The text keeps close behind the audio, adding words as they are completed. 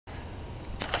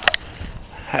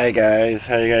Hi guys,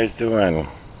 how you guys doing?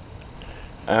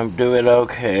 I'm doing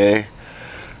okay.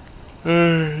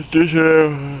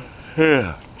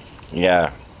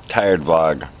 Yeah, tired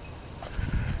vlog.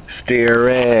 Steer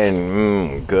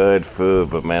in. Good food,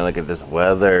 but man, look at this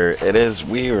weather. It is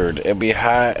weird. It'd be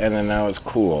hot and then now it's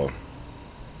cool.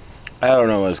 I don't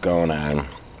know what's going on.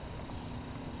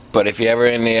 But if you're ever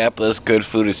in Minneapolis, good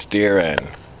food is Steer In.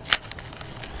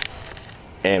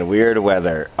 And weird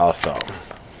weather also.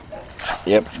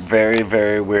 Yep, very,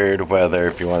 very weird weather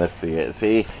if you want to see it.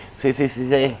 See?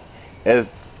 It's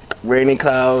rainy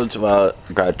clouds. Well,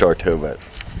 got door too, but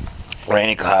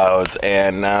rainy clouds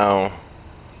and now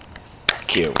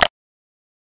cute.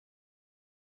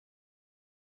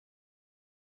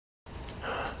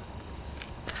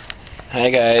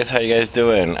 Hi guys, how you guys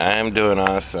doing? I'm doing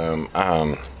awesome.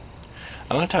 I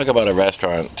want to talk about a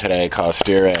restaurant today called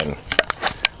Steer In.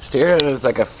 Steer In is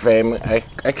like a family,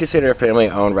 I consider a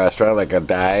family-owned restaurant, like a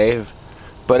dive,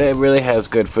 but it really has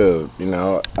good food. You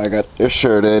know, I got this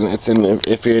shirt in. It's in.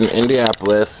 If you're in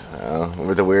Indianapolis,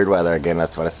 with the weird weather again,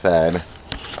 that's what I said.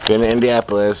 If you're in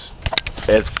Indianapolis,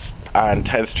 it's on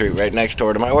 10th Street, right next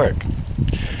door to my work.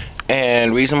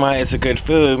 And reason why it's a good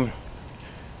food,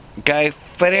 Guy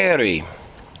Fieri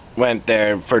went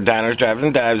there for Diners, Drives,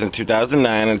 and Dives in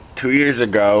 2009, and 2 years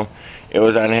ago, it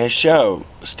was on his show,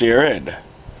 Steer In.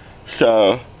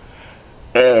 So,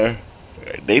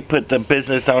 they put the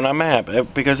business on a map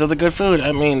because of the good food.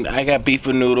 I mean, I got beef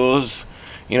with noodles.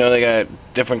 You know, they got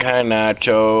different kind of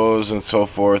nachos and so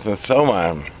forth and so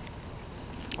on.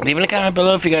 Leave in a comment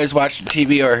below if you guys watched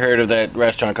TV or heard of that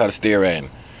restaurant called Steer In.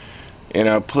 You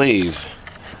know, please.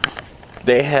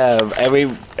 They have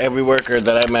every worker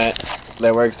that I met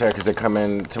that works there, because they come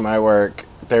in to my work.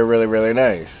 They're really, really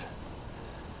nice.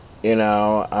 You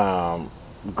know,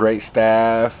 great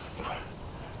staff.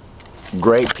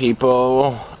 Great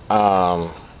people.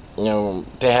 You know,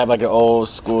 they have like an old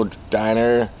school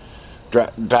diner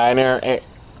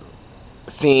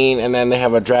scene, and then they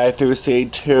have a drive-through scene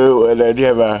too, and then you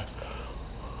have a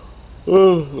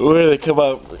where they come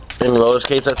up in roller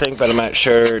skates, I think, but I'm not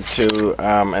sure to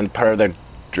and part of their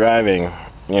driving,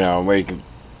 you know, where you can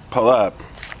pull up.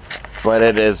 But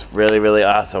it is really, really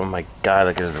awesome. Oh my god,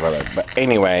 look at this weather. But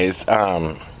anyways,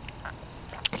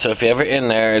 so if you're ever in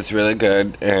there, it's really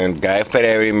good, and Guy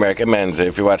Fieri recommends it.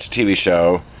 If you watch the TV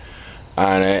show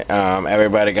on it,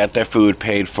 everybody got their food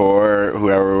paid for,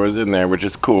 whoever was in there, which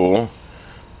is cool.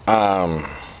 Yeah,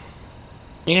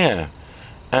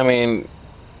 I mean,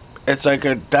 it's like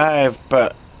a dive,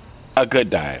 but a good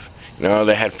dive. You know,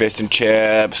 they had fish and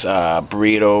chips,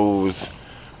 burritos,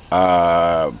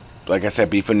 like I said,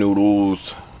 beef and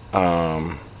noodles.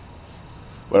 What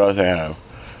else they have?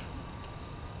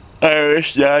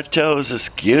 Irish nachos,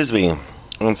 excuse me,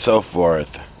 and so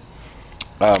forth.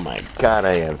 Oh my god,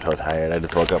 I am so tired. I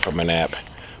just woke up from a nap.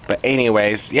 But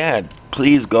anyways, yeah,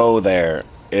 please go there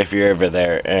if you're ever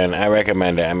there, and I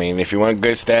recommend it. I mean, if you want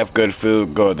good staff, good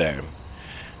food, go there.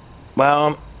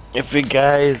 Well, if you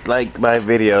guys like my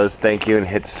videos, thank you, and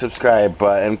hit the subscribe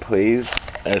button, please.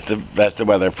 That's the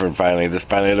weather for finally. This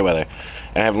finally the weather.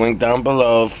 And I have a link down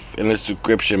below in the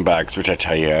description box, which I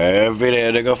tell you every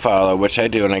day to go follow, which I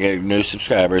do, and I get new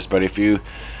subscribers. But if you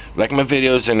like my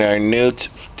videos and are new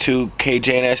to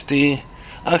KJ and SD,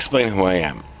 I'll explain who I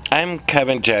am. I'm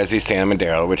Kevin, Jazzy, Sam, and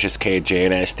Daryl, which is KJ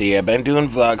and SD. I've been doing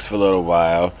vlogs for a little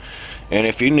while. And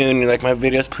if you're new and you like my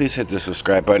videos, please hit the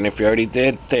subscribe button. If you already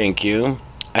did, thank you.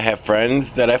 I have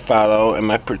friends that I follow in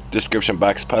my description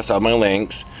box, plus all my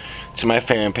links to my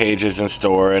fan pages and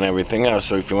store and everything else.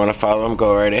 So if you want to follow them,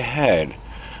 go right ahead.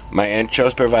 My intro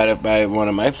is provided by one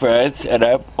of my friends, and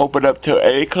I'm open up to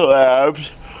any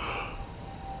collabs.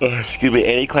 Excuse me,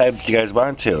 any collabs you guys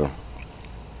want to.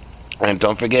 And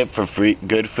don't forget, for free,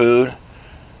 good food,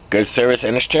 good service,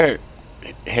 and a shirt,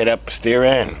 hit up Steer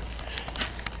In.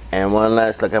 And one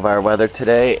last look at our weather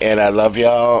today, and I love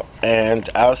y'all, and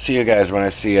I'll see you guys when I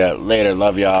see you later.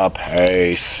 Love y'all.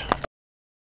 Peace.